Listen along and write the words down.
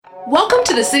Welcome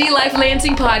to the City Life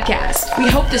Lansing podcast. We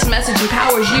hope this message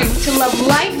empowers you to love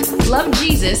life, love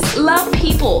Jesus, love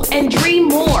people, and dream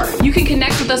more. You can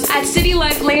connect with us at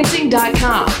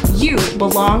citylifelansing.com. You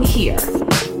belong here.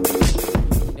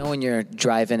 You know when you're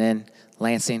driving in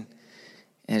Lansing and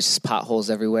there's just potholes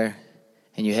everywhere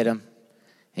and you hit them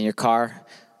in your car?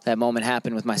 That moment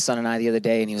happened with my son and I the other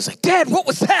day, and he was like, "Dad, what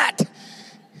was that?"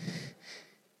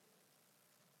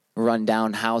 Run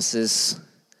down houses,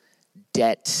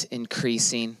 debt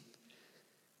increasing,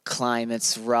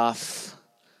 climate's rough.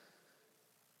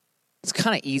 It's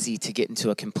kind of easy to get into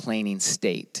a complaining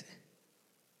state,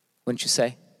 wouldn't you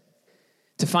say?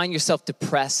 To find yourself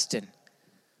depressed and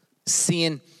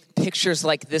seeing pictures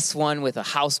like this one with a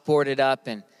house boarded up,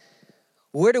 and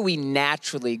where do we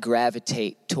naturally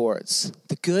gravitate towards?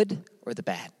 The good or the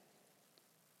bad?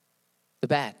 The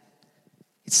bad.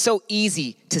 It's so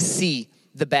easy to see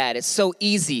the bad. It's so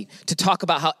easy to talk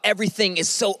about how everything is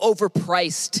so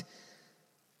overpriced.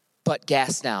 But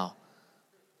gas now.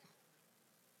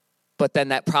 But then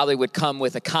that probably would come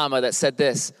with a comma that said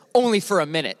this, only for a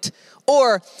minute.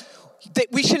 Or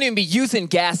we shouldn't even be using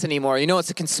gas anymore. You know, it's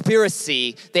a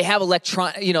conspiracy. They have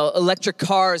electric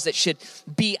cars that should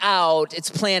be out. It's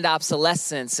planned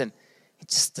obsolescence. And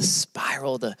it's just the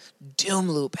spiral, the doom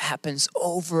loop happens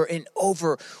over and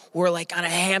over. We're like on a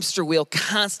hamster wheel,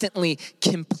 constantly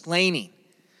complaining.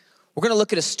 We're going to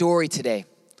look at a story today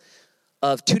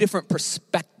of two different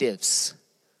perspectives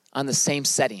on the same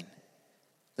setting,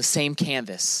 the same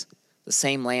canvas, the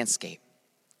same landscape,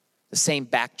 the same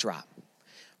backdrop.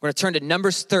 We're going to turn to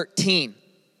Numbers 13.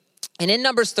 And in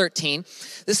Numbers 13,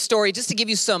 this story, just to give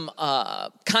you some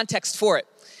context for it,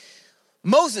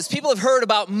 Moses, people have heard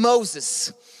about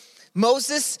Moses.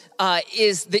 Moses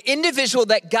is the individual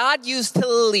that God used to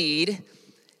lead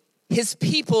his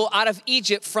people out of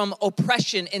Egypt from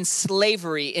oppression and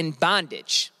slavery and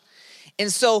bondage.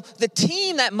 And so the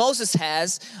team that Moses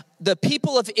has, the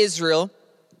people of Israel,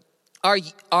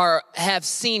 have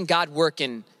seen God work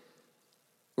in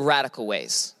radical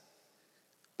ways.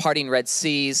 Parting Red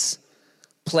Seas,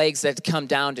 plagues that come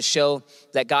down to show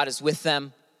that God is with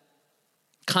them,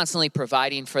 constantly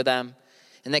providing for them,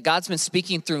 and that God's been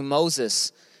speaking through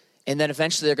Moses, and then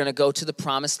eventually they're going to go to the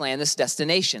promised land, this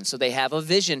destination. So they have a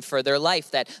vision for their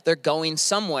life, that they're going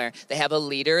somewhere. They have a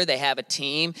leader, they have a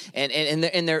team, and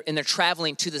they're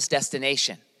traveling to this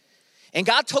destination. And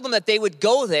God told them that they would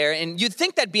go there, and you'd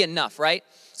think that'd be enough, right?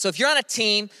 So if you're on a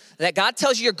team that God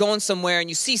tells you you're going somewhere and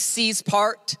you see seas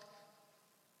part,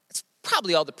 it's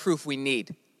probably all the proof we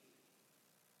need.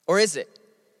 Or is it?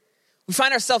 We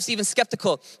find ourselves even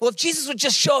skeptical. Well, if Jesus would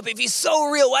just show up, if he's so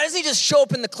real, why doesn't he just show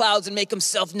up in the clouds and make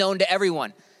himself known to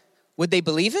everyone? Would they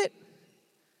believe it?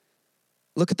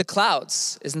 Look at the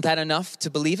clouds. Isn't that enough to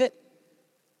believe it?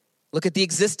 Look at the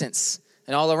existence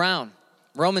and all around.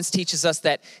 Romans teaches us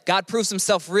that God proves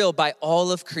himself real by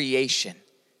all of creation.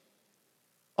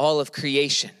 All of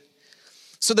creation.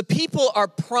 So the people are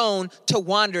prone to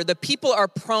wander. The people are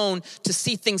prone to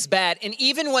see things bad. And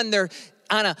even when they're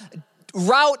on a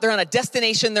route, they're on a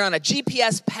destination, they're on a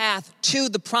GPS path to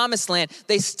the promised land,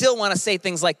 they still want to say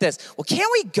things like this. Well, can't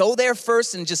we go there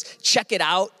first and just check it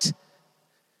out?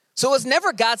 So it was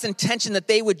never God's intention that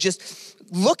they would just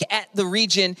look at the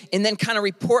region and then kind of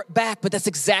report back, but that's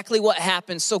exactly what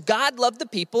happened. So God loved the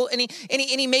people, and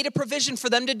he made a provision for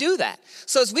them to do that.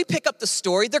 So as we pick up the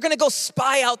story, they're going to go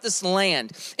spy out this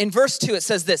land. In verse 2, it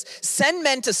says this: send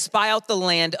men to spy out the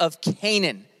land of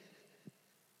Canaan.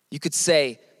 You could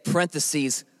say,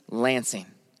 parentheses, Lansing,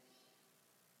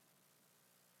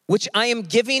 which I am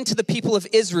giving to the people of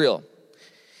Israel.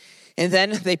 And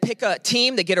then they pick a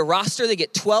team, they get a roster, they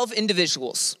get 12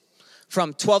 individuals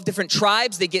from 12 different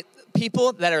tribes. They get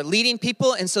people that are leading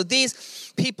people. And so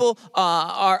these people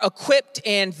are equipped,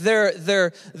 and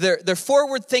they're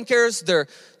forward thinkers. They're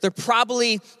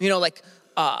probably,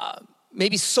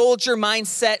 maybe soldier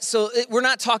mindset. So we're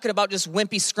not talking about just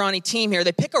wimpy, scrawny team here.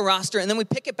 They pick a roster, and then we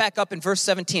pick it back up in verse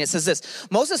 17. It says this: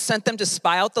 Moses sent them to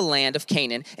spy out the land of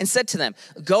Canaan and said to them,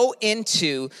 go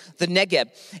into the Negeb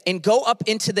and go up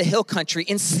into the hill country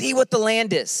and see what the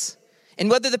land is, and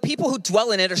whether the people who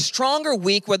dwell in it are strong or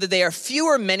weak, whether they are few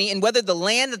or many, and whether the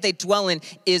land that they dwell in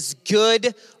is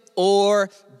good or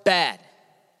bad.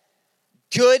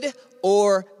 Good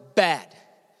or bad.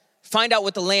 Find out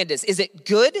what the land is. Is it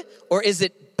good or is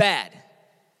it bad?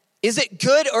 Is it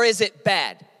good or is it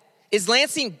bad? Is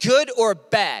Lansing good or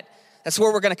bad? That's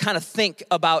where we're going to kind of think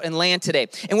about and land today.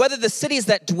 And whether the cities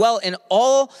that dwell in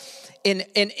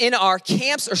our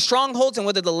camps or strongholds, and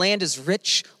whether the land is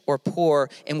rich or poor,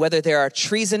 and whether there are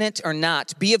trees in it or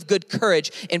not, be of good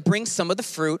courage and bring some of the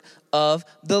fruit of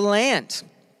the land.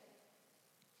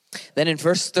 Then in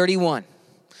verse 31,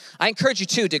 I encourage you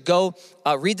too to go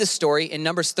read the story in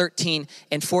Numbers 13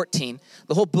 and 14.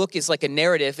 The whole book is like a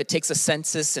narrative. It takes a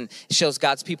census and shows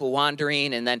God's people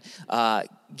wandering and then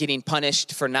getting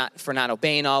punished for not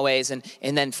obeying always, and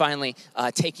then finally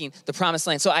taking the promised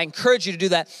land. So I encourage you to do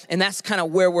that, and that's kind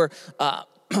of where we're,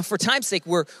 for time's sake,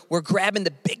 we're grabbing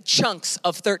the big chunks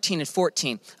of 13 and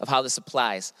 14 of how this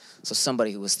applies. So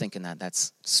somebody who was thinking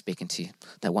that's speaking to you,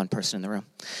 that one person in the room.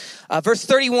 Verse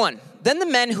 31, then the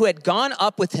men who had gone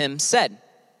up with him said,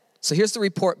 so here's the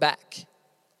report back.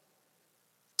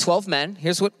 12 men,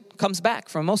 here's what comes back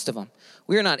from most of them.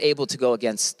 We are not able to go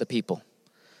against the people,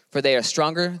 for they are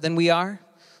stronger than we are.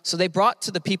 So they brought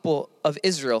to the people of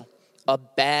Israel a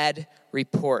bad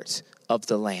report of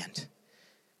the land.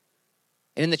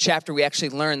 And in the chapter, we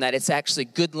actually learn that it's actually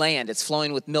good land. It's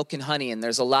flowing with milk and honey, and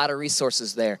there's a lot of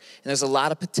resources there, and there's a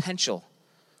lot of potential.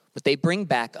 But they bring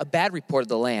back a bad report of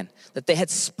the land that they had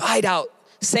spied out,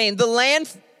 saying, the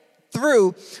land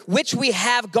through which we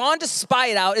have gone to spy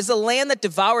it out is a land that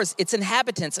devours its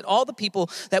inhabitants, and all the people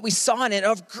that we saw in it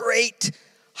are of great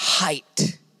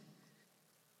height.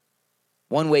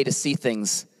 One way to see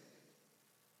things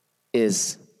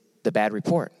is the bad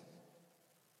report.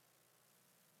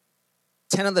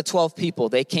 10 of the 12 people,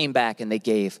 they came back and they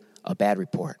gave a bad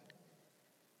report.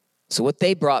 So what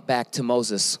they brought back to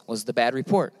Moses was the bad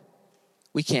report.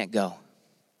 We can't go.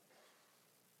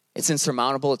 It's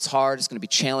insurmountable, it's hard, it's going to be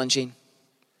challenging.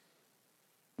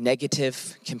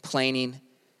 Negative, complaining,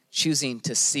 choosing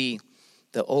to see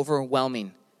the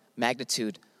overwhelming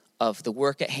magnitude of the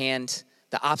work at hand,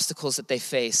 the obstacles that they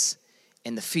face,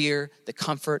 and the fear, the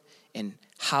comfort, and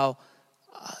how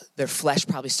their flesh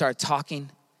probably started talking.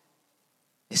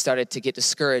 They started to get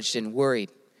discouraged and worried,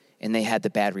 and they had the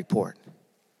bad report.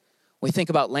 When we think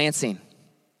about Lansing,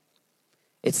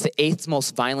 it's the 8th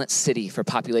most violent city for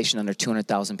population under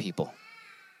 200,000 people.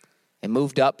 It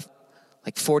moved up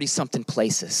like 40-something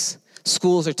places.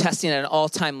 Schools are testing at an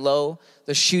all-time low.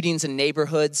 There's shootings in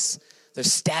neighborhoods.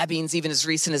 There's stabbings even as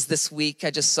recent as this week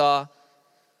I just saw.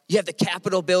 You have the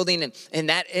Capitol building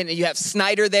and you have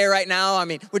Snyder there right now,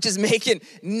 which is making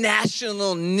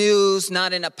national news,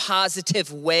 not in a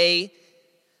positive way.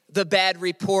 The bad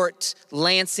report,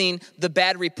 Lansing, the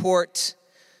bad report.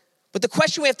 But the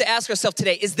question we have to ask ourselves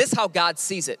today, is this how God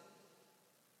sees it?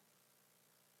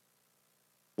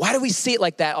 Why do we see it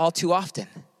like that all too often?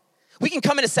 We can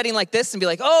come in a setting like this and be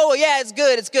like, oh, yeah, it's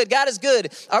good, God is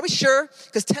good. Are we sure?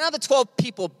 Because 10 out of the 12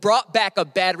 people brought back a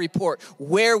bad report.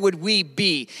 Where would we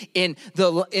be in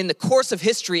the course of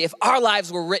history if our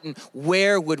lives were written?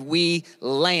 Where would we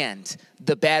land?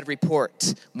 The bad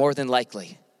report, more than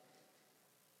likely.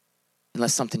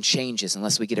 Unless something changes,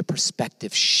 unless we get a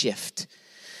perspective shift.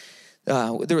 I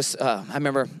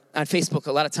remember on Facebook,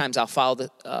 a lot of times I'll follow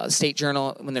the State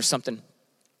Journal when there's something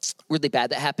really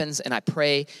bad that happens, and I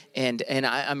pray, and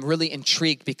I'm really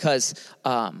intrigued because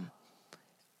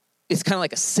it's kind of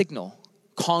like a signal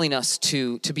calling us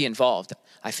to be involved,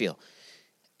 I feel.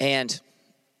 And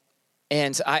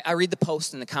I read the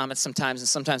posts and the comments sometimes, and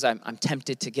sometimes I'm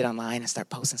tempted to get online and start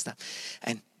posting stuff.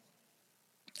 And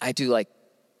I do like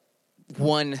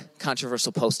one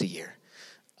controversial post a year.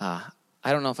 I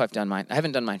don't know if I've done mine. I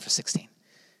haven't done mine for 16.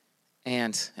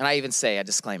 And I even say a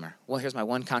disclaimer. Well, here's my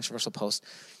one controversial post.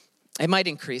 It might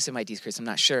increase, it might decrease, I'm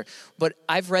not sure. But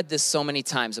I've read this so many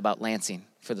times about Lansing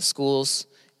for the schools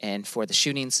and for the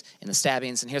shootings and the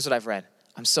stabbings. And here's what I've read.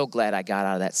 I'm so glad I got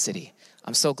out of that city.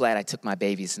 I'm so glad I took my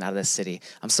babies out of this city.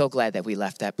 I'm so glad that we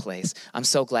left that place. I'm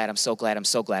so glad. I've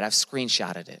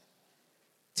screenshotted it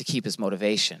to keep as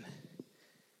motivation,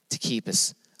 to keep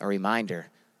as a reminder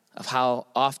of how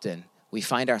often we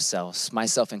find ourselves,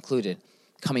 myself included,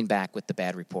 coming back with the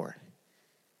bad report.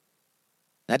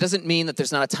 That doesn't mean that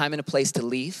there's not a time and a place to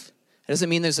leave. It doesn't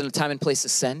mean there's a time and place to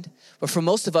send. But for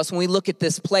most of us, when we look at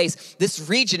this place, this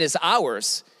region is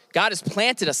ours. God has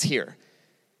planted us here.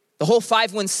 The whole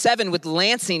 517 with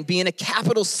Lansing being a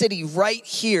capital city right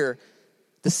here,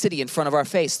 the city in front of our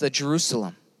face, the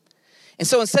Jerusalem. And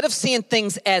so instead of seeing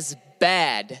things as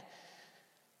bad,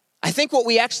 I think what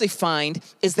we actually find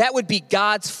is that would be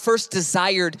God's first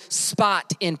desired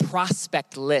spot in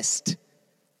prospect list.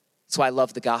 That's why I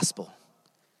love the gospel.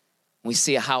 When we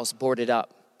see a house boarded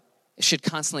up, it should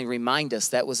constantly remind us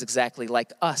that was exactly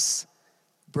like us.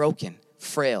 Broken,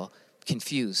 frail,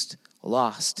 confused,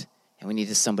 lost. And we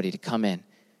needed somebody to come in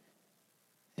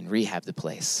and rehab the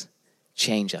place,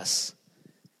 change us,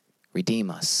 redeem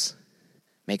us,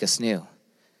 make us new,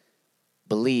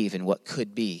 believe in what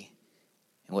could be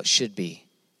and what should be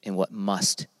and what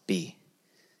must be.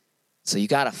 So you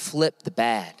got to flip the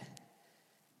bad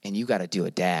and you got to do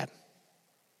a dab.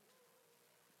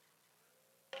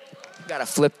 You gotta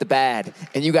flip the bad,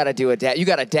 and you gotta do a dab. You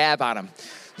gotta dab on them.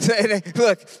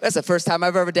 Look, that's the first time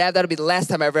I've ever dabbed. That'll be the last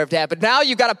time I've ever dabbed. But now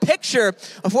you got a picture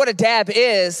of what a dab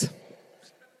is.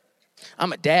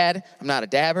 I'm a dad. I'm not a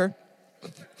dabber.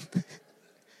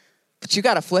 But you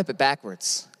gotta flip it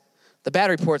backwards. The bad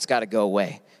report's gotta go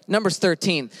away. Numbers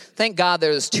 13. Thank God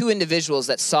there's 2 individuals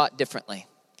that saw it differently.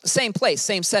 Same place,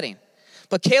 same setting.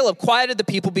 But Caleb quieted the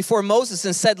people before Moses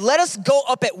and said, let us go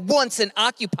up at once and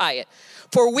occupy it,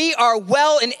 for we are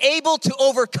well and able to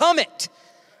overcome it.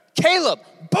 Caleb,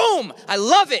 boom, I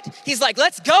love it. He's like,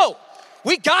 let's go.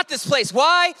 We got this place.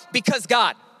 Why? Because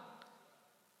God.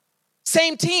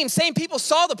 Same team, same people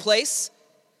saw the place.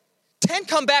 10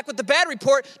 come back with the bad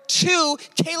report. 2,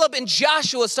 Caleb and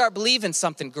Joshua start believing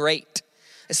something great.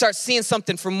 They start seeing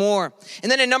something for more. And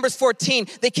then in Numbers 14,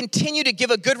 they continue to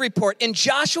give a good report. And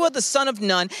Joshua the son of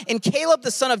Nun and Caleb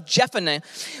the son of Jephunneh,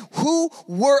 who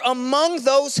were among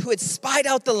those who had spied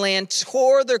out the land,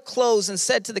 tore their clothes and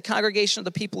said to the congregation of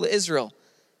the people of Israel,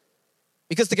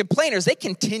 because the complainers, they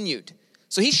continued.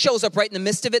 So he shows up right in the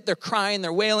midst of it. They're crying,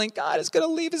 they're wailing. God is going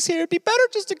to leave us here. It'd be better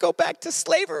just to go back to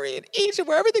slavery in Egypt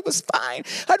where everything was fine.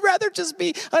 I'd rather just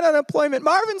be on unemployment.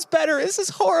 Marvin's better. This is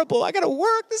horrible. I got to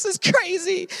work. This is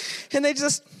crazy. And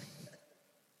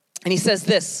he says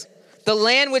this, the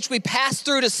land which we passed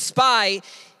through to spy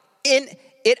in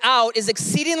it out is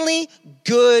exceedingly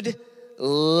good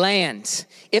land.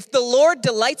 If the Lord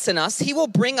delights in us, he will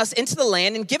bring us into the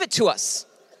land and give it to us,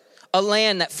 a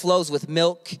land that flows with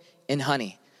milk and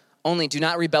honey. Only do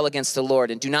not rebel against the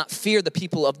Lord and do not fear the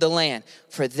people of the land,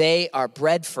 for they are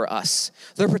bread for us.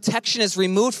 Their protection is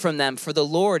removed from them, for the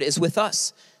Lord is with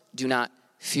us. Do not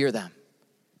fear them.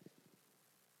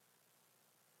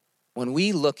 When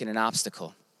we look at an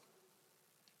obstacle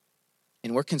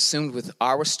and we're consumed with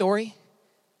our story,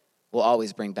 we'll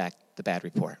always bring back the bad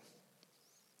report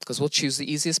because we'll choose the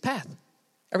easiest path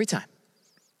every time.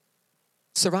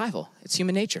 Survival, it's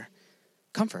human nature.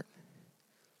 Comfort.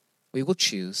 We will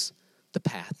choose the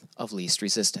path of least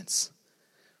resistance.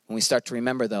 When we start to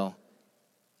remember, though,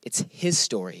 it's his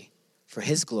story for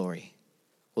his glory,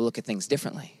 we'll look at things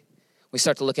differently. We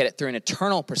start to look at it through an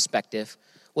eternal perspective.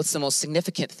 What's the most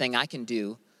significant thing I can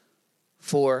do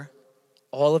for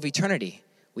all of eternity?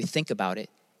 We think about it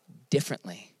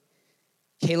differently.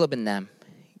 Caleb and them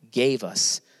gave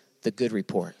us the good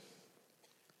report,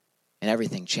 and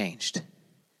everything changed.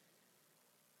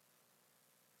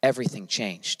 Everything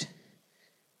changed.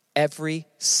 Every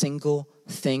single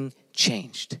thing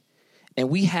changed. And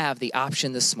we have the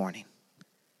option this morning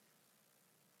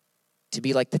to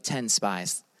be like the 10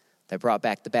 spies that brought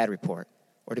back the bad report,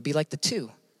 or to be like the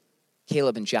 2,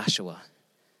 Caleb and Joshua.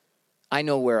 I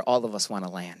know where all of us want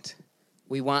to land.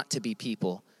 We want to be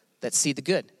people that see the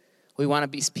good. We want to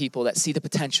be people that see the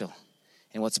potential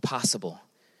and what's possible.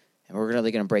 And we're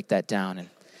really going to break that down. And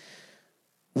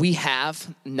we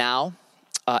have now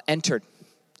entered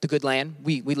the good land.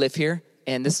 We live here,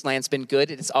 and this land's been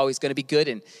good. It's always going to be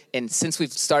good. And since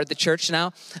we've started the church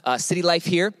now, City Life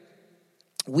here,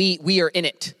 we are in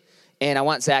it. And I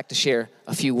want Zach to share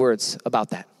a few words about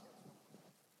that.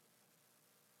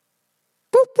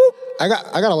 Boop, boop. I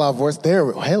got a loud voice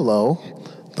there. Hello,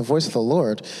 the voice of the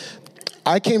Lord.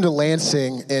 I came to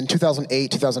Lansing in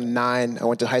 2008, 2009. I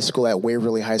went to high school at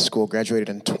Waverly High School, graduated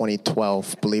in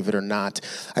 2012, believe it or not.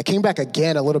 I came back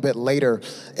again a little bit later,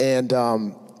 and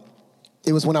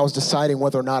it was when I was deciding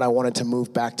whether or not I wanted to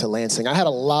move back to Lansing. I had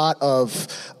a lot of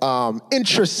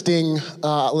interesting,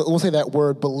 we'll say that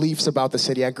word, beliefs about the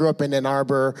city. I grew up in Ann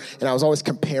Arbor, and I was always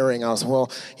comparing. I was,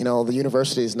 the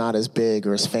university is not as big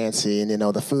or as fancy, and,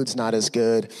 the food's not as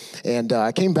good. And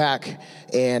I came back,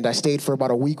 and I stayed for about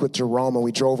a week with Jerome, and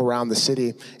we drove around the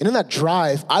city. And in that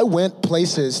drive, I went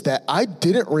places that I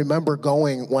didn't remember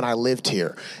going when I lived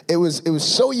here. It was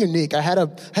so unique. I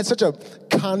had such a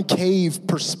concave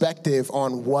perspective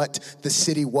on what the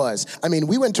city was. I mean,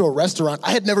 we went to a restaurant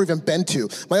I had never even been to.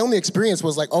 My only experience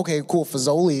was like, okay, cool,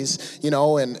 Fazoli's,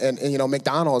 and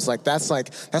McDonald's, that's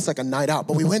like a night out.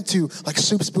 But we went to like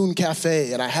Soup Spoon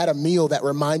Cafe, and I had a meal that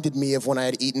reminded me of when I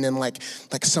had eaten in like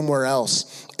somewhere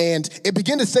else. And it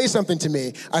began to say something to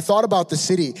me. I thought about the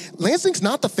city. Lansing's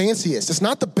not the fanciest. It's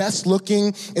not the best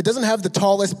looking. It doesn't have the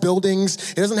tallest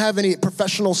buildings. It doesn't have any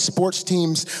professional sports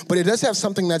teams, but it does have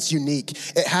something that's unique.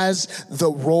 It has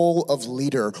the role of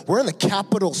leader. We're in the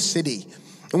capital city.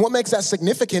 And what makes that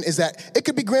significant is that it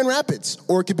could be Grand Rapids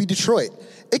or it could be Detroit.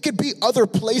 It could be other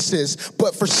places,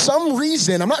 but for some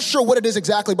reason, I'm not sure what it is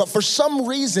exactly, but for some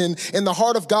reason in the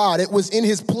heart of God, it was in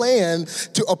his plan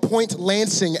to appoint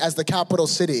Lansing as the capital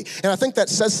city. And I think that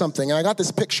says something. And I got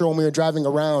this picture when we were driving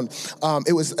around.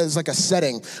 It was like a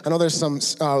setting. I know there's some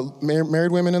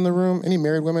married women in the room. Any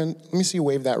married women? Let me see you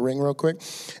wave that ring real quick.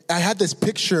 I had this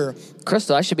picture.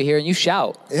 Crystal, I should be hearing you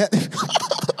shout. Yeah. You know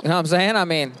what I'm saying? I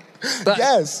mean,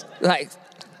 yes. Like,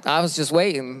 I was just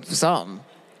waiting for something.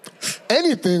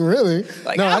 Anything, really.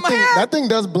 Like, no, that thing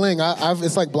does bling.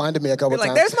 It's like blinded me a couple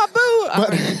times. There's my boo.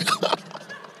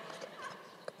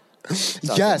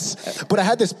 Yes, but I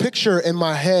had this picture in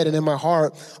my head and in my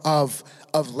heart of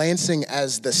Lansing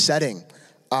as the setting.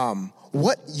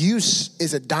 What use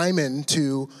is a diamond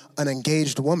to an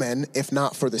engaged woman if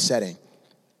not for the setting?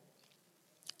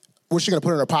 Was she gonna put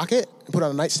it in her pocket and put it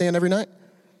on a nightstand every night?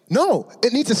 No,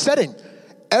 it needs a setting.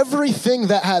 Everything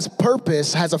that has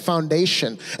purpose has a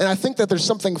foundation. And I think that there's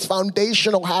something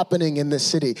foundational happening in this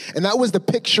city. And that was the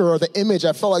picture or the image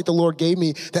I felt like the Lord gave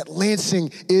me, that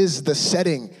Lansing is the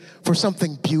setting for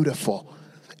something beautiful.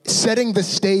 Setting the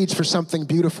stage for something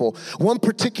beautiful. One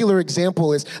particular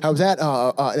example is I was at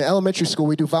an elementary school.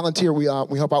 We do volunteer. We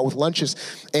help out with lunches.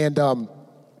 And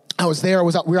I was there.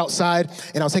 We were outside,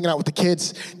 and I was hanging out with the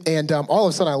kids. And all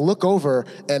of a sudden, I look over,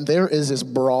 and there is this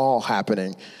brawl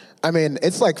happening. I mean,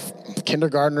 it's like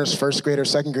kindergartners, first graders,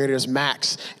 second graders,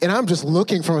 max. And I'm just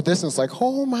looking from a distance like,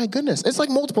 oh my goodness. It's like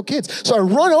multiple kids. So I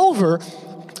run over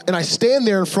and I stand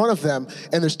there in front of them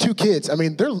and there's two kids. I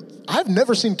mean, I've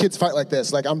never seen kids fight like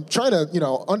this. Like I'm trying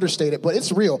to, understate it, but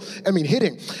it's real. I mean,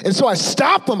 hitting. And so I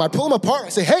stop them. I pull them apart. I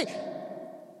say, hey.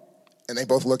 And they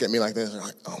both look at me like this. They're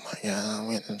like, oh my God, I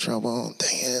went in trouble. Dang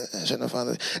it, I shouldn't have found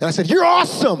it. And I said, you're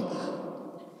awesome.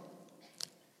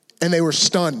 And they were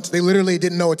stunned. They literally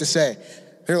didn't know what to say.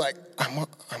 They're like, I'm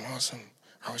awesome.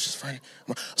 I was just fighting.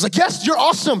 I was like, yes, you're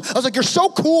awesome. I was like, you're so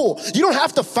cool. You don't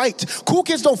have to fight. Cool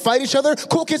kids don't fight each other.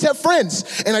 Cool kids have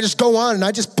friends. And I just go on and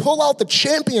I just pull out the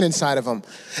champion inside of them.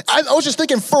 I was just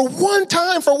thinking, for one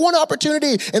time, for one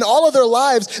opportunity in all of their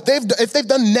lives, if they've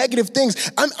done negative things,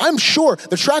 I'm sure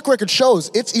the track record shows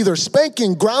it's either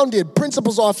spanking, grounded,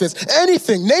 principal's office,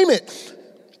 anything, name it.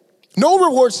 No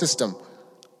reward system.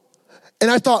 And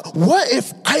I thought, what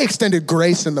if I extended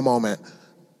grace in the moment?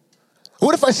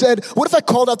 What if I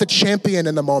called out the champion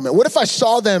in the moment? What if I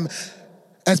saw them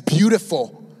as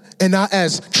beautiful and not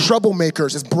as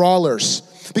troublemakers, as brawlers?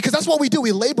 Because that's what we do.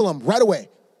 We label them right away.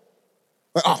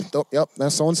 Like, yep,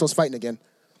 that's so-and-so's fighting again.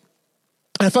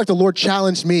 And in fact, the Lord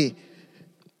challenged me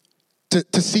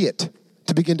to see it,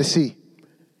 to begin to see.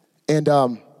 And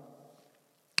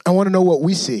I want to know what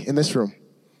we see in this room.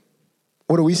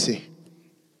 What do we see?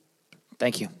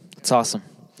 Thank you. It's awesome.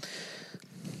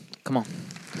 Come on.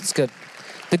 It's good.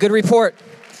 The good report.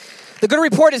 The good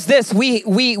report is this.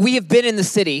 We have been in the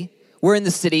city. We're in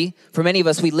the city. For many of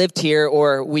us, we lived here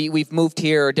or we've moved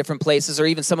here or different places, or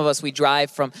even some of us, we drive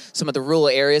from some of the rural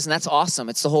areas, and that's awesome.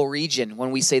 It's the whole region.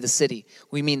 When we say the city,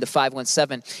 we mean the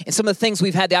 517. And some of the things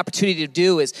we've had the opportunity to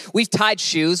do is we've tied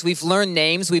shoes, we've learned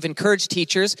names, we've encouraged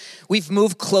teachers, we've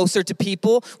moved closer to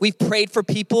people, we've prayed for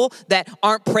people that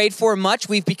aren't prayed for much,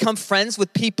 we've become friends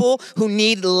with people who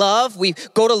need love, we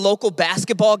go to local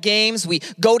basketball games, we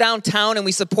go downtown and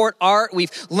we support art,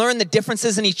 we've learned the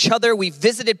differences in each other, we've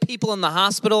visited people in the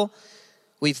hospital,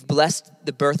 we've blessed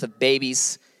the birth of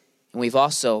babies, and we've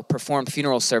also performed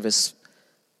funeral service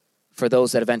for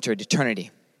those that have entered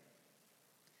eternity.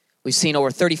 We've seen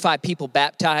over 35 people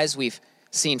baptized. We've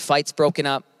seen fights broken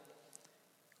up.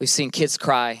 We've seen kids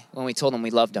cry when we told them we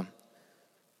loved them.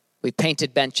 We've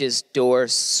painted benches,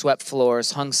 doors, swept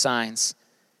floors, hung signs.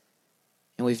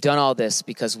 And we've done all this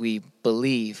because we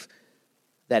believe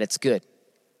that it's good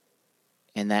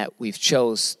and that we've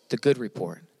chose the good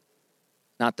report,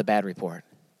 not the bad report.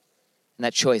 And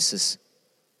that choice is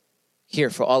here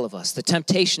for all of us. The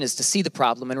temptation is to see the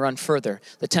problem and run further.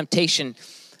 The temptation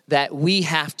that we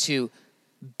have to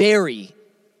bury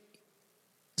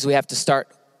is we have to start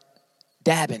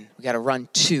dabbing. We got to run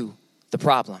to the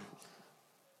problem.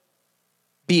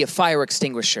 Be a fire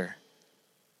extinguisher.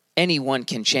 Anyone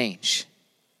can change.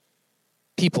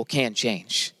 People can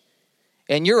change.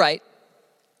 And you're right.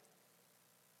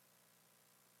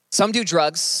 Some do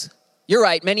drugs. You're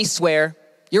right. Many swear.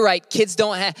 You're right. Kids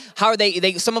don't have, how are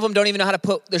they, some of them don't even know how to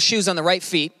put their shoes on the right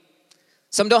feet.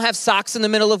 Some don't have socks in the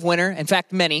middle of winter. In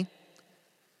fact, many.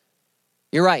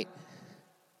 You're right.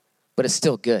 But it's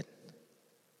still good.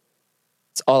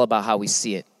 It's all about how we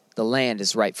see it. The land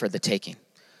is ripe for the taking.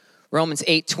 Romans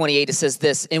 8:28, it says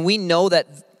this, and we know that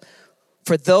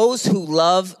for those who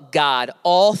love God,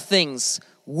 all things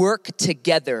work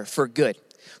together for good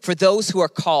for those who are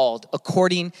called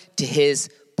according to his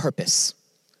purpose.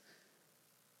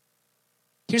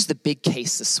 Here's the big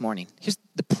case this morning.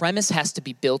 The premise has to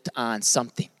be built on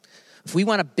something. If we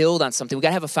want to build on something, we got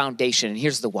to have a foundation, and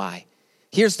here's the why.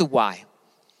 Here's the why.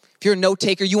 If you're a note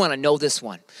taker, you want to know this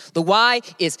one. The why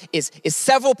is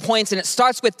several points, and it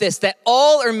starts with this, that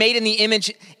all are made in the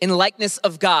image and likeness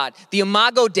of God. The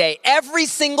Imago Dei, every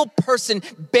single person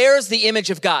bears the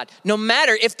image of God, no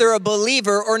matter if they're a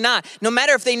believer or not, no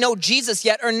matter if they know Jesus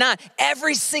yet or not.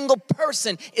 Every single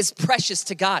person is precious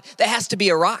to God. That has to be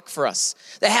a rock for us.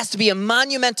 That has to be a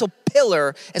monumental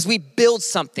pillar as we build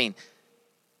something,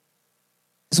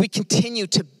 as we continue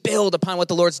to build upon what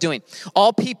the Lord's doing.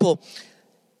 All people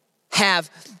have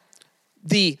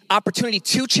the opportunity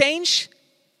to change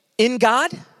in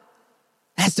God. It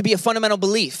has to be a fundamental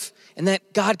belief, and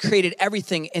that God created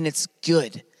everything and it's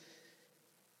good.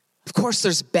 Of course,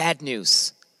 there's bad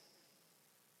news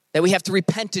that we have to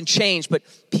repent and change, but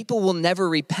people will never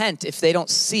repent if they don't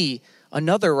see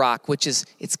another rock, which is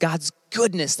it's God's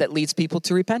goodness that leads people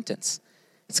to repentance.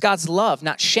 It's God's love,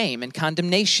 not shame and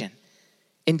condemnation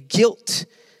and guilt.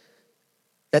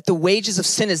 That the wages of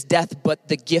sin is death, but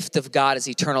the gift of God is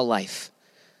eternal life.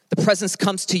 The presence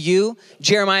comes to you,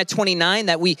 Jeremiah 29,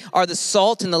 that we are the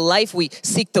salt and the life. We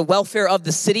seek the welfare of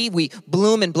the city. We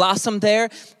bloom and blossom there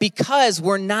because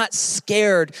we're not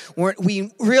scared. We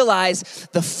realize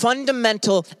the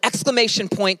fundamental exclamation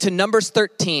point to Numbers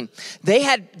 13. They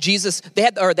had Jesus, they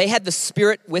had the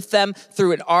Spirit with them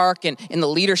through an ark and in the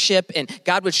leadership, and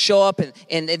God would show up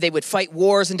and they would fight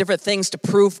wars and different things to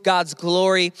prove God's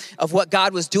glory of what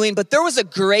God was doing. But there was a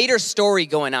greater story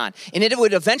going on, and it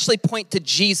would eventually point to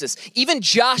Jesus. Even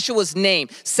Joshua's name,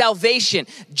 salvation,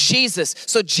 Jesus.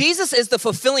 So Jesus is the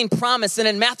fulfilling promise. And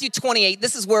in Matthew 28,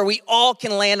 this is where we all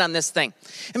can land on this thing.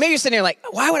 And maybe you're sitting here like,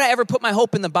 why would I ever put my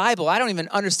hope in the Bible? I don't even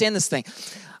understand this thing.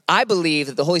 I believe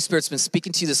that the Holy Spirit's been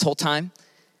speaking to you this whole time.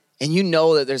 And you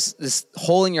know that there's this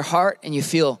hole in your heart and you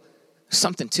feel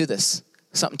something to this,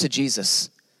 something to Jesus.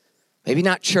 Maybe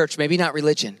not church, maybe not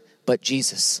religion, but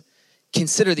Jesus.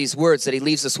 Consider these words that he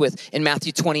leaves us with in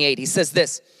Matthew 28. He says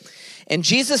this, "And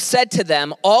Jesus said to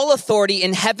them, all authority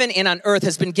in heaven and on earth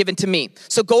has been given to me.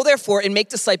 So go therefore and make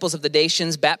disciples of the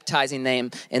nations, baptizing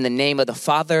them in the name of the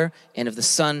Father and of the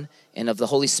Son and of the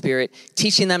Holy Spirit,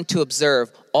 teaching them to observe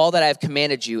all that I have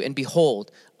commanded you. And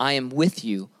behold, I am with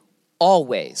you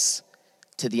always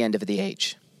to the end of the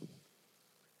age."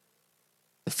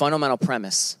 The fundamental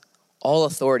premise, all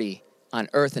authority on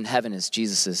earth and heaven is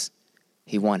Jesus's.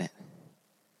 He won it.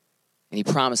 And he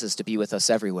promises to be with us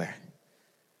everywhere.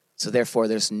 So therefore,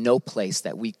 there's no place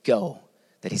that we go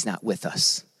that he's not with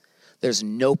us. There's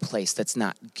no place that's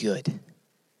not good.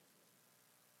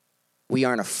 We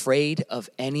aren't afraid of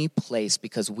any place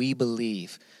because we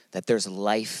believe that there's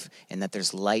life and that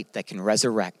there's light that can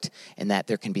resurrect and that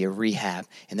there can be a rehab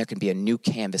and there can be a new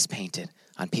canvas painted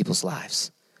on people's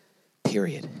lives.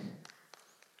 Period.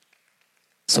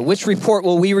 So which report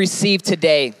will we receive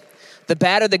today? The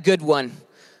bad or the good one?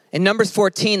 In Numbers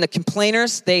 14, the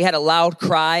complainers, they had a loud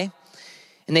cry.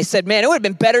 And they said, man, it would have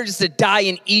been better just to die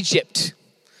in Egypt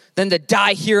than to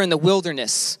die here in the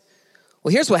wilderness.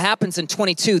 Well, here's what happens in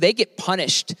 22. They get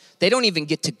punished. They don't even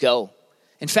get to go.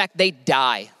 In fact, they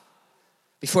die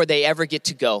before they ever get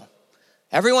to go.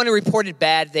 Everyone who reported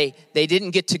bad, they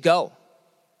didn't get to go.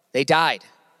 They died.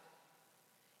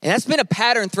 And that's been a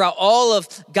pattern throughout all of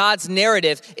God's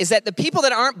narrative, is that the people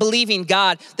that aren't believing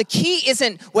God, the key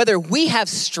isn't whether we have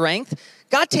strength.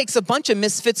 God takes a bunch of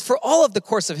misfits for all of the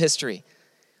course of history.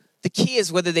 The key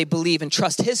is whether they believe and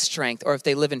trust his strength, or if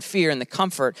they live in fear and the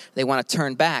comfort, they want to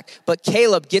turn back. But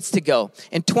Caleb gets to go.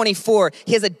 In 24,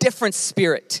 he has a different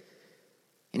spirit,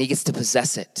 and he gets to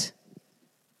possess it.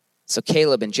 So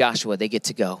Caleb and Joshua, they get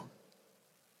to go.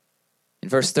 In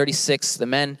verse 36, the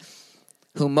men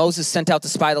whom Moses sent out to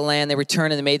spy the land, they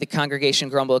returned and they made the congregation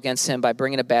grumble against him by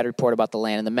bringing a bad report about the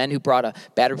land. And the men who brought a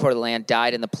bad report of the land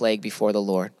died in the plague before the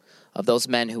Lord. Of those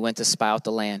men who went to spy out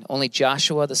the land, only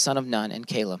Joshua, the son of Nun, and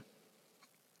Caleb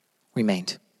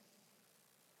remained.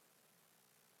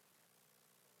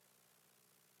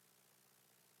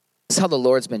 This is how the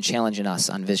Lord's been challenging us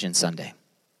on Vision Sunday.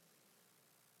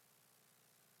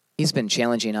 He's been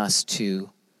challenging us to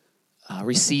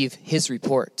receive his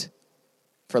report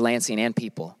for Lansing and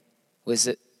people. It's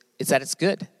that it's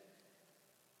good.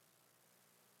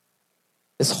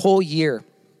 This whole year,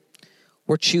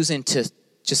 we're choosing to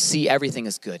just see everything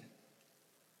as good.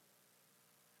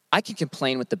 I can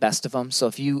complain with the best of them, so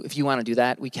if you want to do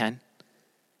that, we can.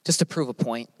 Just to prove a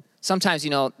point. Sometimes,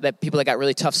 that people that got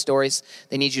really tough stories,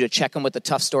 they need you to check them with the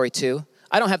tough story too.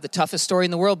 I don't have the toughest story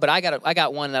in the world, but I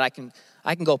got one that I can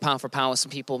go pound for pound with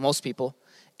some people, most people.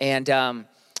 And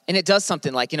it does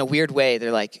something like in a weird way.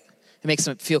 They're like, it makes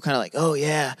them feel kind of like, oh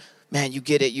yeah, man, you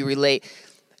get it, you relate.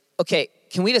 Okay,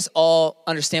 can we just all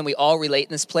understand we all relate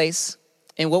in this place?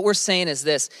 And what we're saying is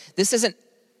this isn't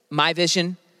my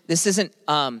vision. This isn't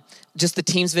just the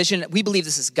team's vision. We believe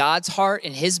this is God's heart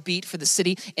and his beat for the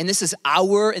city. And this is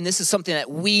something that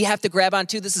we have to grab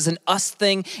onto. This is an us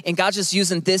thing. And God's just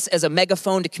using this as a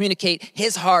megaphone to communicate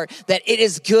his heart that it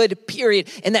is good, period.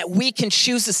 And that we can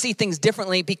choose to see things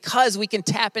differently because we can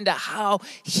tap into how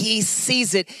he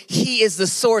sees it. He is the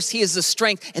source. He is the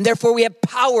strength. And therefore we have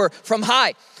power from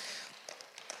high.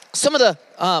 Some of the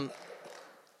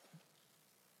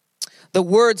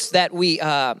words that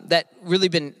that really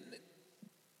been,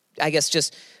 I guess,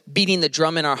 just beating the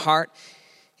drum in our heart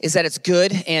is that it's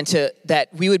good and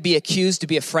that we would be accused to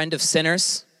be a friend of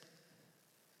sinners,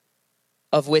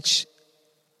 of which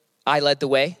I led the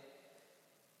way.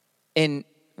 And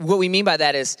what we mean by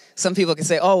that is some people can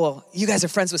say, oh, well, you guys are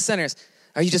friends with sinners.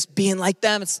 Are you just being like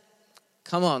them?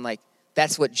 Come on, like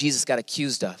that's what Jesus got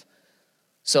accused of.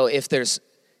 So if there's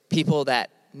people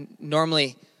that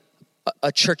normally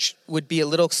a church would be a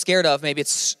little scared of, maybe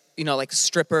it's, like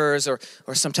strippers or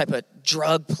some type of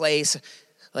drug place.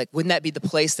 Like, wouldn't that be the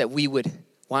place that we would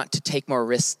want to take more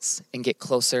risks and get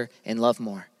closer and love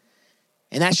more?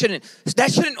 And that shouldn't,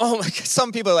 oh my God,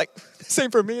 some people are like, this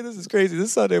ain't for me, this is crazy,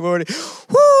 this Sunday morning.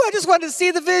 Woo, I just wanted to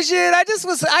see the vision.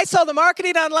 I saw the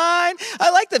marketing online. I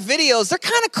like the videos. They're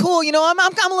kind of cool. I'm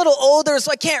a little older,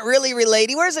 so I can't really relate.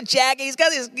 He wears a jacket. He's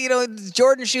got his,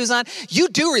 Jordan shoes on. You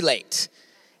do relate.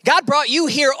 God brought you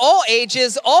here, all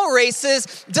ages, all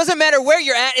races. Doesn't matter where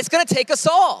you're at. It's going to take us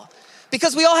all.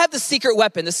 Because we all have the secret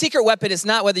weapon. The secret weapon is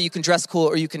not whether you can dress cool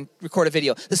or you can record a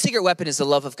video. The secret weapon is the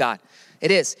love of God. It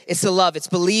is. It's the love. It's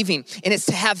believing. And it's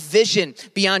to have vision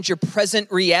beyond your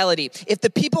present reality. If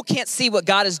the people can't see what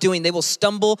God is doing, they will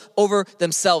stumble over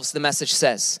themselves, the message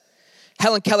says.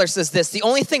 Helen Keller says this: the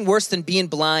only thing worse than being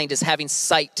blind is having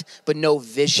sight but no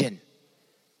vision.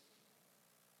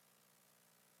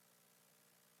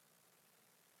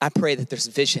 I pray that there's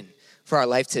vision for our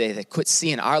life today, that quit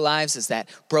seeing our lives as that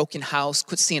broken house,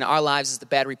 quit seeing our lives as the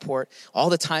bad report,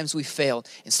 all the times we failed,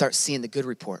 and start seeing the good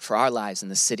report for our lives in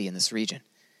this city, in this region.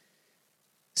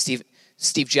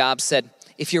 Steve Jobs said,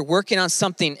 if you're working on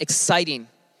something exciting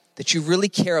that you really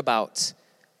care about,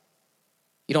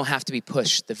 you don't have to be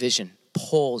pushed. The vision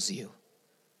pulls you.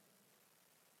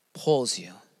 Pulls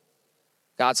you.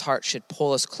 God's heart should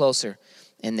pull us closer.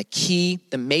 And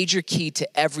the major key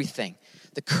to everything,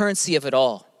 the currency of it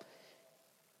all,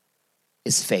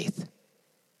 is faith.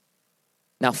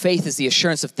 Now, faith is the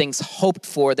assurance of things hoped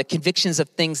for, the convictions of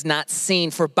things not seen.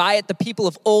 For by it the people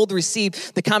of old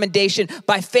received the commendation.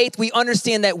 By faith we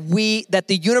understand that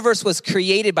the universe was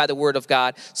created by the word of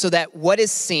God, so that what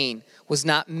is seen was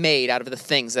not made out of the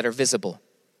things that are visible.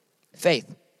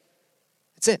 Faith.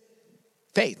 That's it.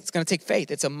 Faith. It's going to take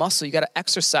faith. It's a muscle. You got to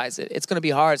exercise it. It's going to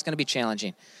be hard. It's going to be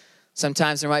challenging.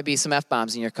 Sometimes there might be some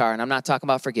F-bombs in your car, and I'm not talking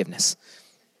about forgiveness.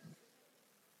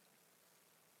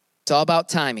 It's all about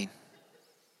timing.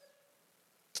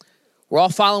 We're all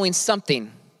following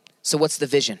something. So what's the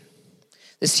vision?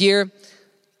 This year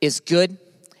is good.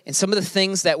 And some of the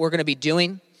things that we're going to be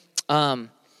doing to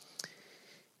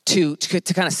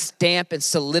kind of stamp and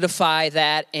solidify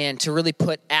that and to really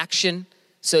put action.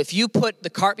 So if you put the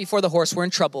cart before the horse, we're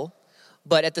in trouble.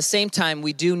 But at the same time,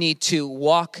 we do need to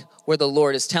walk where the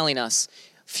Lord is telling us,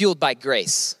 fueled by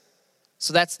grace.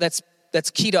 So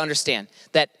that's key to understand.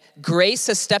 That grace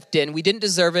has stepped in. We didn't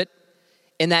deserve it.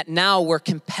 And that now we're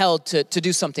compelled to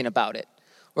do something about it.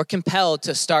 We're compelled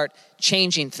to start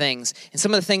changing things. And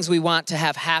some of the things we want to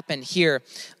have happen here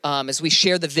as we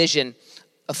share the vision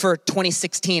for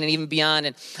 2016 and even beyond.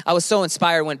 And I was so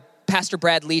inspired when Pastor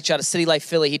Brad Leach out of City Life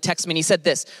Philly, he texted me and he said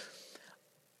this: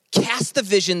 cast the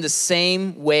vision the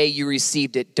same way you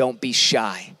received it. Don't be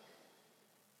shy.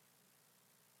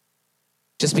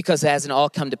 Just because it hasn't all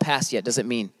come to pass yet doesn't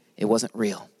mean it wasn't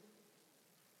real.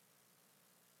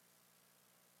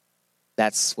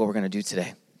 That's what we're going to do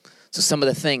today. So some of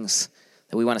the things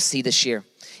that we want to see this year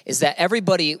is that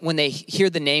everybody, when they hear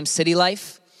the name City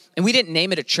Life, and we didn't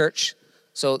name it a church,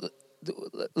 so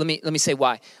let me say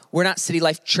why. We're not City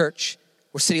Life Church.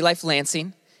 We're City Life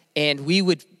Lansing, and we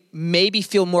would maybe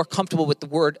feel more comfortable with the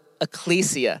word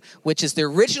ecclesia, which is the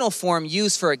original form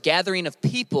used for a gathering of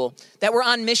people that were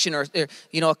on mission or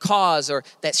a cause, or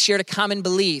that shared a common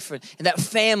belief, and that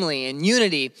family and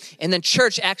unity. And then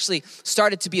church actually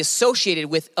started to be associated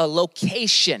with a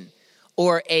location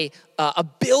or a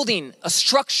building, a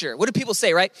structure. What do people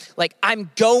say, right? Like, I'm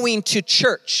going to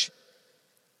church.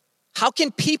 How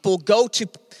can people go to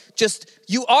just,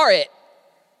 you are it,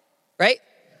 right?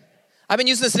 I've been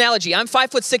using this analogy. I'm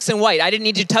 5'6" and white. I didn't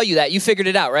need to tell you that. You figured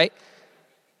it out, right?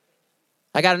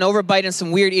 I got an overbite and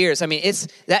some weird ears. I mean,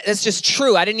 that's just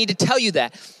true. I didn't need to tell you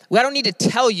that. I don't need to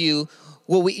tell you,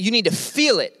 you need to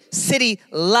feel it. City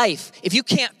Life. If you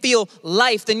can't feel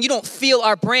life, then you don't feel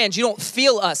our brand. You don't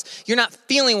feel us. You're not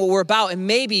feeling what we're about. And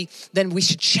maybe then we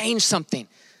should change something.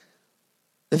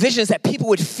 The vision is that people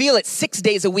would feel it 6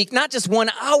 days a week, not just 1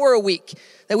 hour a week,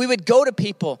 that we would go to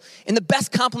people. And the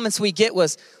best compliments we get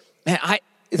was, man,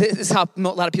 this is how a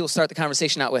lot of people start the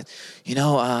conversation out with,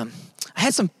 I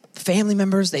had some family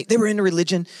members, they were into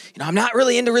religion. I'm not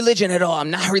really into religion at all.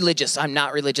 I'm not religious.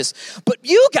 But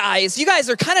you guys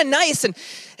are kind of nice and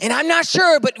I'm not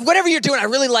sure, but whatever you're doing, I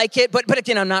really like it. But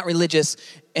again, I'm not religious.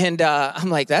 And I'm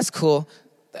like, that's cool.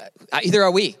 Either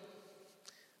are we,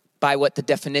 by what the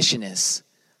definition is,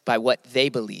 by what they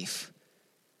believe.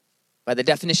 By the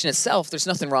definition itself, there's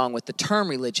nothing wrong with the term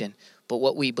religion, but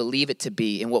what we believe it to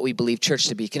be and what we believe church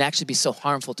to be can actually be so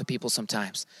harmful to people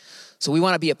sometimes. So we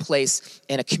want to be a place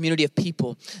and a community of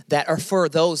people that are for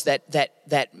those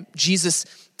that Jesus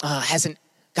hasn't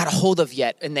got a hold of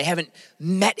yet, and they haven't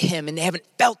met him, and they haven't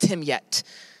felt him yet.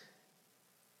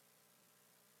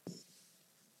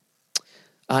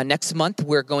 Next month,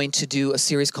 we're going to do a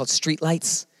series called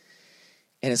Streetlights,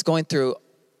 and it's going through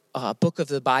a book of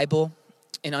the Bible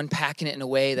and unpacking it in a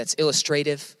way that's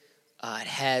illustrative. It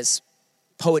has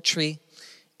poetry,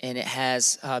 and it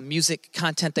has music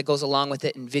content that goes along with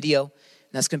it and video. And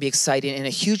that's going to be exciting. And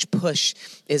a huge push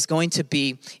is going to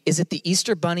be, is it the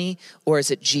Easter Bunny or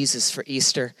is it Jesus for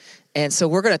Easter? And so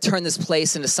we're going to turn this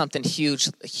place into something huge,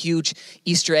 a huge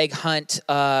Easter egg hunt,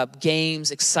 games,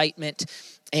 excitement.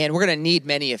 And we're going to need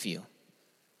many of you.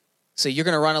 So you're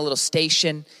going to run a little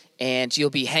station, and you'll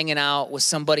be hanging out with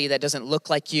somebody that doesn't look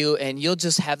like you, and you'll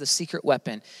just have the secret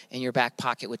weapon in your back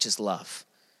pocket, which is love.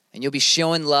 And you'll be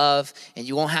showing love, and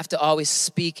you won't have to always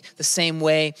speak the same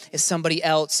way as somebody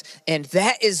else. And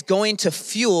that is going to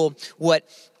fuel what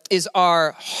is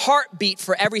our heartbeat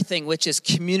for everything, which is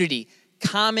community,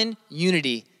 common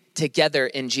unity together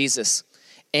in Jesus.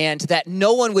 And that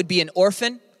no one would be an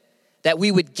orphan, that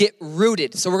we would get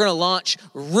rooted. So we're going to launch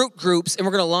root groups, and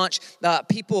we're going to launch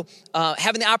people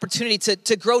having the opportunity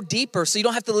to grow deeper so you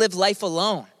don't have to live life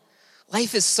alone.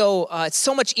 Life is it's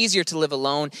so much easier to live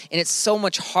alone, and it's so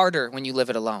much harder when you live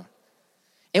it alone.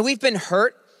 And we've been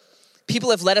hurt.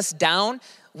 People have let us down.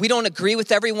 We don't agree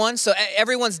with everyone, so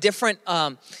everyone's different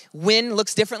win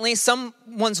looks differently.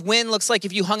 Someone's win looks like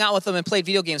if you hung out with them and played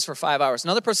video games for 5 hours.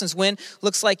 Another person's win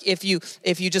looks like if you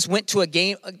just went to a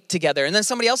game together. And then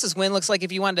somebody else's win looks like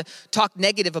if you wanted to talk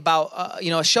negative about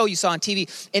a show you saw on TV.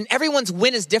 And everyone's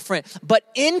win is different. But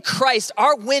in Christ,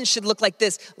 our win should look like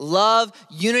this: love,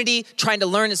 unity, trying to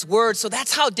learn his word. So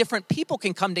that's how different people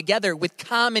can come together with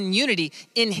common unity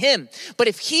in him. But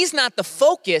if he's not the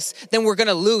focus, then we're going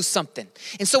to lose something.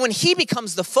 And so when he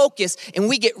becomes the focus and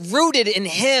we get rooted in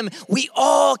him, we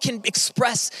all can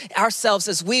express ourselves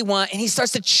as we want, and he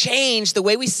starts to change the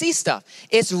way we see stuff.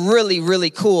 It's really,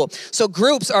 really cool. So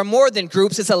groups are more than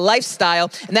groups. It's a lifestyle,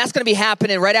 and that's going to be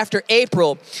happening right after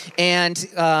April. And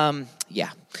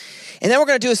And then we're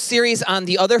going to do a series on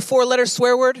the other 4-letter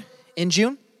swear word in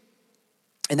June,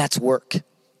 and that's work.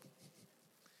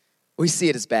 We see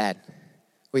it as bad.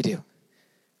 We do.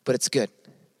 But it's good.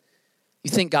 You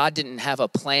think God didn't have a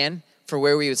plan for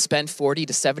where we would spend 40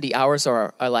 to 70 hours of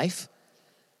our life?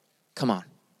 Come on.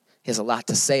 He has a lot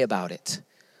to say about it.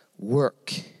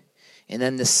 Work. And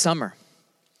then this summer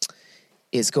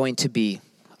is going to be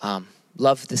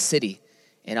Love the City,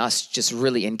 and us just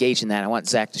really engage in that. I want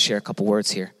Zach to share a couple words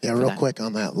here. Yeah, real quick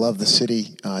on that. Love the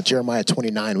City. Jeremiah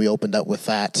 29, we opened up with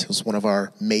that. It was one of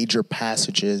our major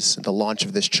passages at the launch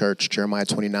of this church, Jeremiah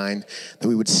 29, that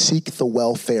we would seek the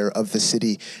welfare of the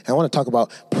city. And I want to talk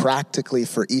about practically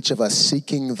for each of us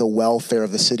seeking the welfare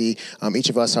of the city. Each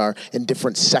of us are in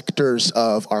different sectors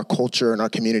of our culture and our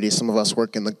community. Some of us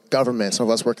work in the government. Some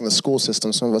of us work in the school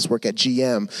system. Some of us work at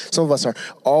GM. Some of us are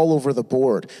all over the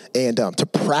board. And to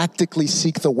practically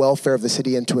seek the welfare of the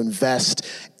city and to invest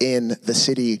in the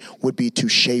city would be to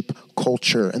shape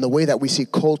culture. And the way that we see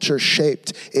culture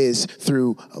shaped is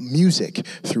through music,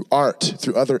 through art,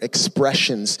 through other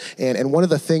expressions. And one of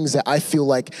the things that I feel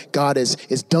like God is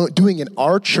doing in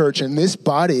our church and this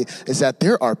body is that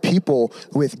there are people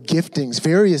with giftings,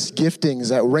 various giftings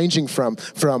that ranging from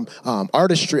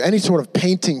artistry, any sort of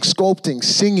painting, sculpting,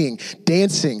 singing,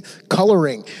 dancing,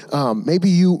 coloring. Maybe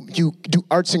you do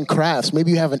arts and crafts.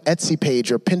 Maybe you have an Etsy page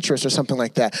or Pinterest or something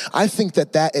like that. I think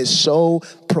that is so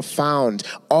profound.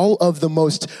 All of the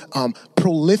most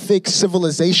prolific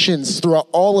civilizations throughout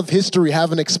all of history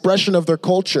have an expression of their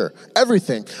culture.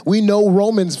 Everything. We know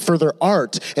Romans for their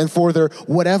art and for their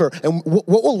whatever. And what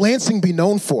will Lansing be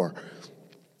known for?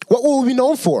 What will we be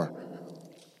known for?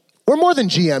 We're more than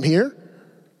GM here.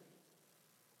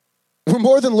 We're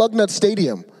more than Lugnut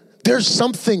Stadium. There's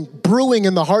something brewing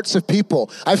in the hearts of people.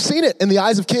 I've seen it in the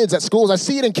eyes of kids at schools. I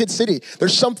see it in Kid City.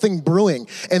 There's something brewing.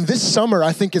 And this summer,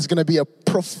 I think, is going to be a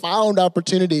profound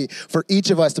opportunity for each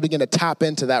of us to begin to tap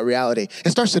into that reality. It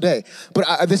starts today.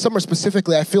 But this summer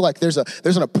specifically, I feel like there's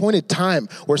an appointed time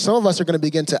where some of us are going to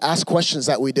begin to ask questions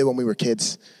that we did when we were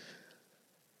kids.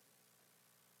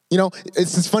 You know,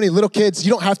 it's funny, little kids,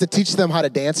 you don't have to teach them how to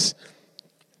dance.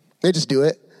 They just do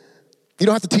it. You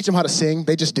don't have to teach them how to sing.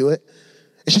 They just do it.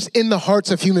 It's just in the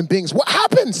hearts of human beings. What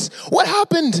happens? What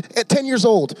happened at 10 years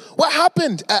old? What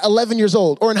happened at 11 years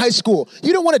old or in high school?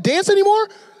 You don't want to dance anymore?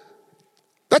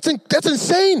 That's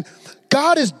insane.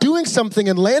 God is doing something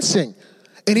in Lansing,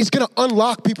 and he's going to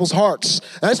unlock people's hearts.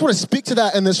 And I just want to speak to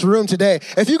that in this room today.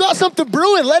 If you got something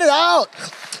brewing, let it out.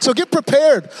 So get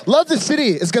prepared. Love the City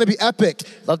is going to be epic.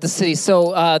 Love the City.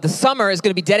 So the summer is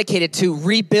going to be dedicated to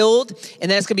rebuild,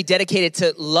 and then it's going to be dedicated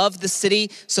to love the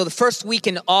city. So the first week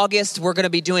in August, we're going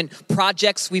to be doing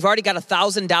projects. We've already got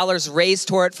 $1,000 raised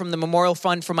toward it from the Memorial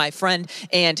Fund for my friend,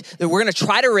 and we're going to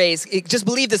try to raise, just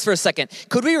believe this for a second,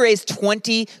 could we raise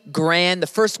 $20,000 the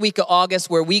first week of August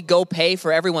where we go pay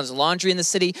for everyone's laundry in the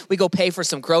city, we go pay for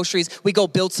some groceries, we go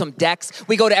build some decks,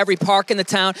 we go to every park in the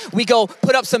town, we go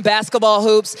put up some basketball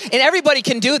hoops, and everybody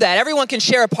can do that. Everyone can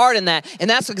share a part in that. And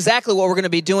that's exactly what we're going to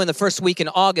be doing the first week in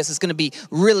August. It's going to be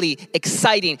really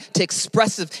exciting to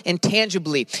expressive and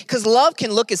tangibly. Because love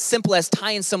can look as simple as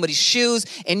tying somebody's shoes,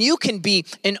 and you can be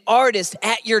an artist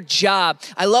at your job.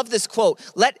 I love this quote.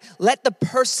 Let the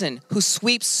person who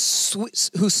sweeps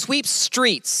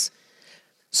streets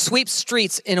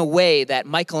in a way that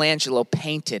Michelangelo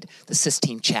painted the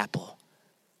Sistine Chapel.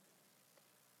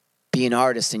 Be an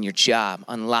artist in your job.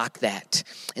 Unlock that.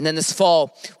 And then this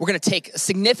fall, we're going to take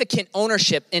significant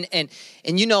ownership. And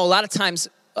you know, a lot of times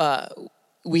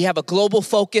we have a global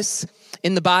focus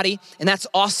in the body, and that's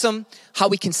awesome, how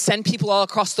we can send people all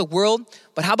across the world.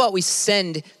 But how about we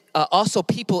send also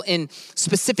people in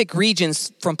specific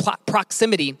regions from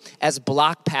proximity as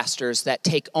block pastors that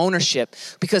take ownership,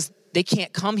 because they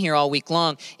can't come here all week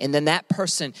long, and then that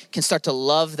person can start to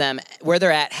love them where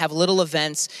they're at, have little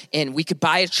events, and we could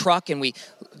buy a truck and we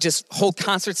just hold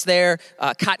concerts there,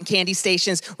 cotton candy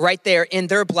stations right there in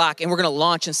their block, and we're going to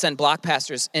launch and send block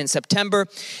pastors in September.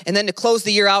 And then to close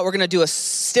the year out, we're going to do a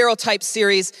stereotype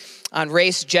series on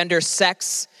race, gender,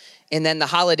 sex, and then the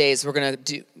holidays we're going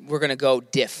to go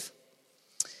diff.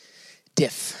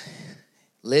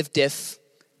 Live diff,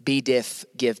 be diff,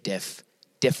 give diff,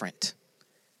 different.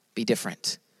 Be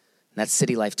different. And that's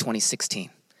City Life 2016.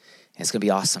 And it's going to be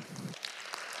awesome.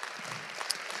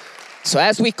 So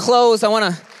as we close, I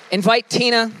want to invite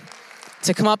Tina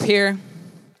to come up here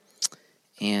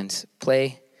and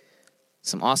play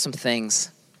some awesome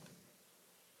things.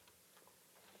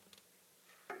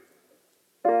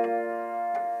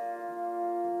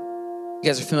 You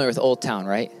guys are familiar with Old Town,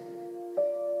 right?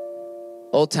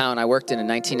 Old Town, I worked in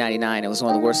 1999. It was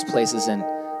one of the worst places in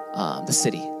the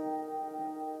city.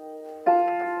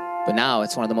 But now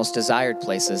it's one of the most desired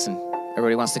places, and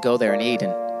everybody wants to go there and eat,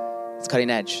 and it's cutting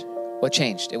edge. What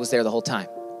changed? It was there the whole time.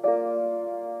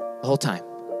 The whole time.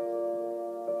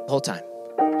 The whole time.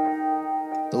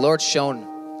 The Lord's shown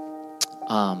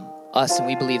us, and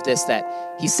we believe this, that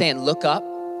he's saying, look up.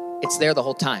 It's there the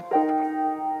whole time.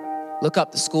 Look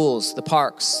up the schools, the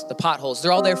parks, the potholes.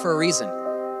 They're all there for a reason.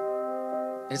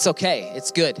 And it's okay.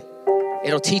 It's good.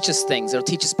 It'll teach us things. It'll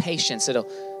teach us patience.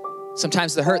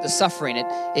 Sometimes the hurt, the suffering,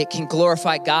 it can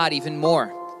glorify God even more.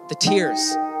 The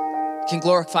tears can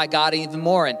glorify God even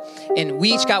more. And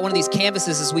we each got one of these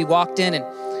canvases as we walked in, and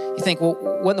you think, well,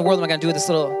 what in the world am I going to do with this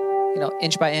little,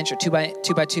 inch by inch or two by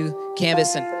two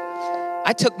canvas? And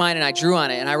I took mine and I drew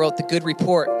on it, and I wrote the good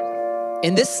report.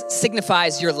 And this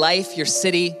signifies your life, your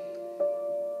city,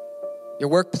 your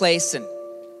workplace, and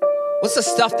what's the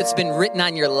stuff that's been written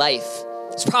on your life?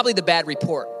 It's probably the bad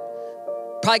report.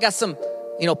 Probably got some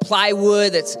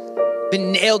plywood that's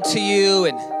been nailed to you.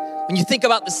 And when you think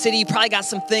about the city, you probably got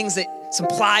some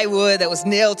plywood that was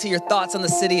nailed to your thoughts on the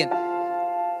city. And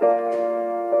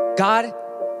God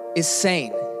is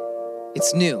saying,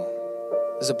 it's new.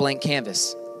 There's a blank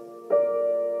canvas.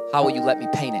 How will you let me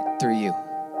paint it through you?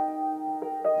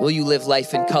 Will you live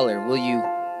life in color? Will you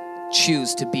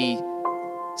choose to be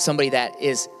somebody that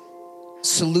is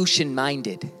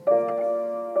solution-minded?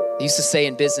 I used to say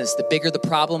in business, the bigger the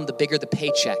problem, the bigger the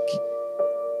paycheck.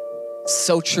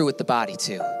 So true with the body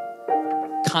too.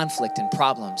 Conflict and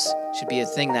problems should be a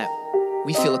thing that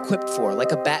we feel equipped for,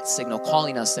 like a bat signal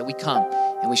calling us that we come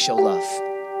and we show love.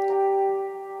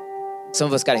 Some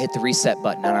of us got to hit the reset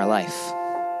button on our life.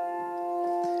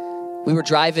 We were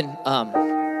driving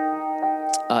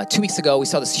 2 weeks ago. We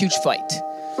saw this huge fight.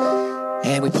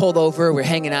 And we pulled over, we're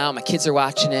hanging out, my kids are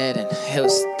watching it, and it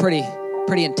was pretty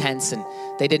intense. And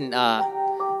it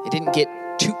didn't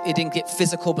get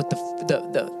physical, but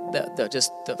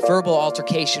the verbal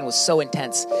altercation was so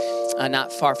intense,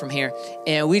 not far from here.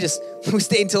 And we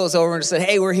stayed until it was over and just said,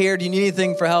 hey, we're here. Do you need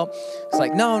anything for help? It's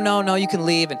like, no, you can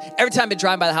leave. And every time I've been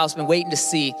driving by the house, I've been waiting to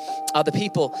see the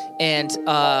people and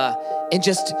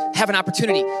just have an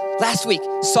opportunity. Last week,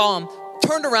 saw them,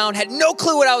 turned around, had no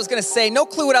clue what I was going to say, no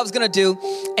clue what I was going to do.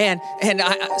 And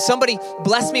somebody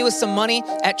blessed me with some money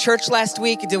at church last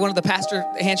week. I did one of the pastor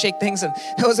handshake things, and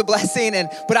that was a blessing.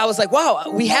 But I was like, wow,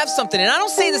 we have something. And I don't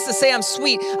say this to say I'm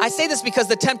sweet. I say this because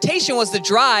the temptation was to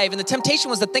drive, and the temptation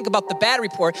was to think about the bad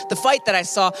report, the fight that I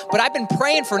saw. But I've been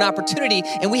praying for an opportunity,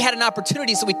 and we had an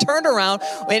opportunity. So we turned around,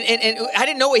 and I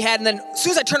didn't know what we had. And then as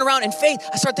soon as I turned around in faith,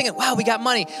 I started thinking, wow, we got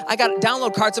money. I got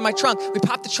download cards in my trunk. We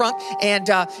popped the trunk, and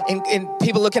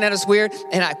people looking at us weird,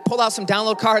 and I pulled out some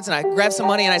download cards, and I grabbed some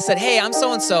money, and I said, hey, I'm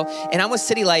so-and-so, and I'm with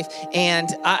City Life, and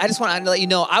I just want to let you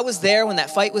know, I was there when that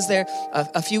fight was there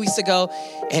a few weeks ago,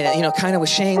 and, kind of with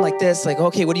Shane like this, like,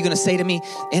 okay, what are you going to say to me?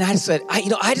 And I just said,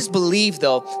 I just believe,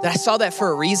 though, that I saw that for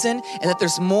a reason, and that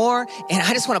there's more, and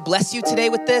I just want to bless you today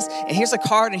with this, and here's a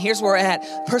card, and here's where we're at.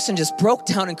 The person just broke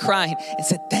down and crying and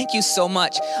said, thank you so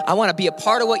much. I want to be a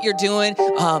part of what you're doing.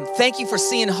 Thank you for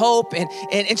seeing hope, and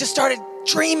just started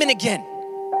dreaming again.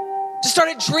 Just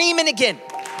started dreaming again.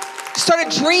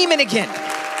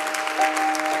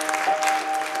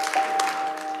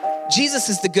 Jesus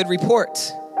is the good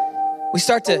report. We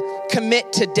start to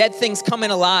commit to dead things coming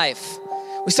alive.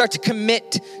 We start to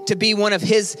commit to be one of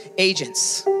his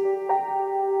agents.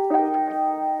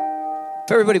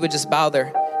 If everybody would just bow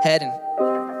their head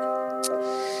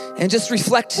and just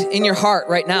reflect in your heart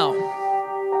right now.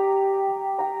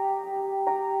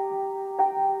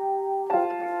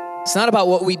 It's not about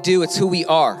what we do, it's who we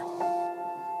are.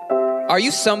 Are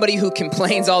you somebody who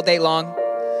complains all day long?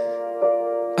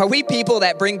 Are we people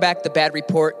that bring back the bad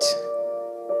report?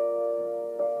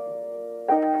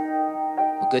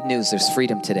 Well, good news, there's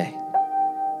freedom today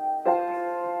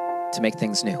to make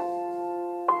things new.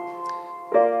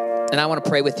 And I want to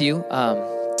pray with you.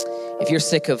 If you're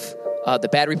sick of the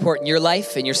bad report in your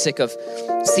life and you're sick of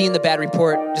seeing the bad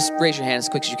report, just raise your hand as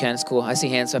quick as you can. It's cool. I see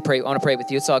hands. I want to pray with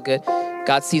you. It's all good.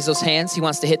 God sees those hands. He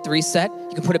wants to hit the reset.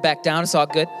 You can put it back down. It's all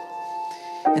good.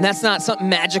 And that's not something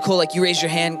magical like you raise your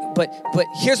hand, but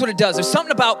here's what it does. There's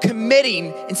something about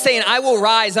committing and saying, I will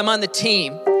rise. I'm on the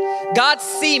team. God,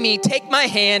 see me. Take my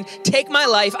hand. Take my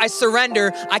life. I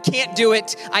surrender. I can't do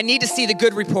it. I need to see the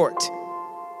good report.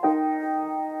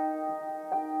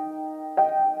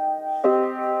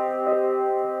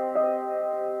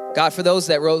 God, for those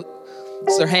that raise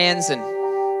their hands and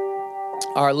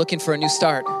are looking for a new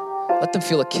start, let them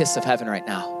feel a kiss of heaven right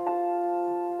now.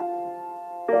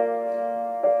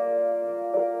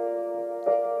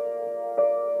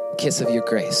 A kiss of your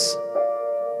grace.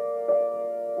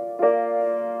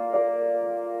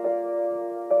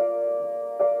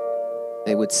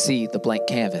 They would see the blank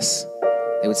canvas.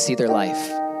 They would see their life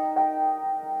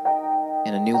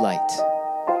in a new light.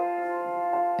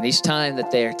 And each time that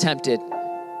they are tempted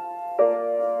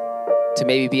to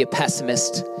maybe be a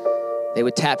pessimist, they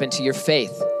would tap into your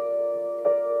faith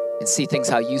and see things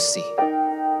how you see.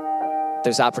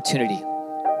 There's opportunity.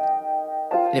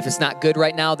 And if it's not good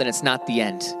right now, then it's not the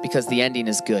end, because the ending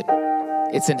is good.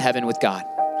 It's in heaven with God.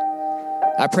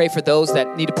 I pray for those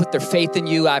that need to put their faith in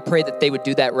you. I pray that they would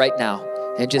do that right now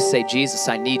and just say, Jesus,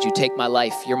 I need you. Take my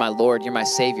life. You're my Lord. You're my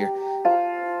Savior.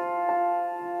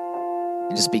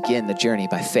 And just begin the journey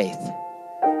by faith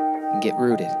and get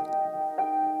rooted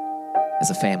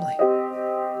as a family.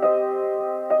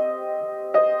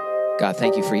 God,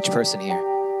 thank you for each person here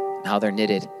and how they're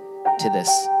knitted to this.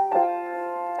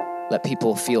 Let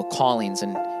people feel callings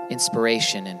and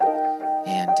inspiration and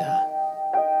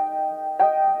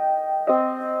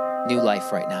new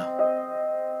life right now.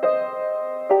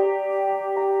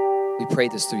 We pray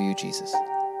this through you, Jesus.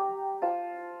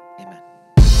 Amen.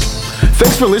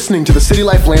 Thanks for listening to the City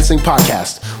Life Lansing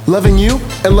podcast. Loving you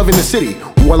and loving the city,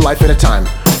 one life at a time.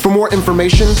 For more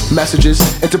information, messages,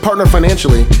 and to partner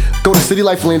financially, go to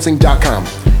citylifelansing.com.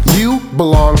 You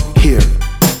belong here.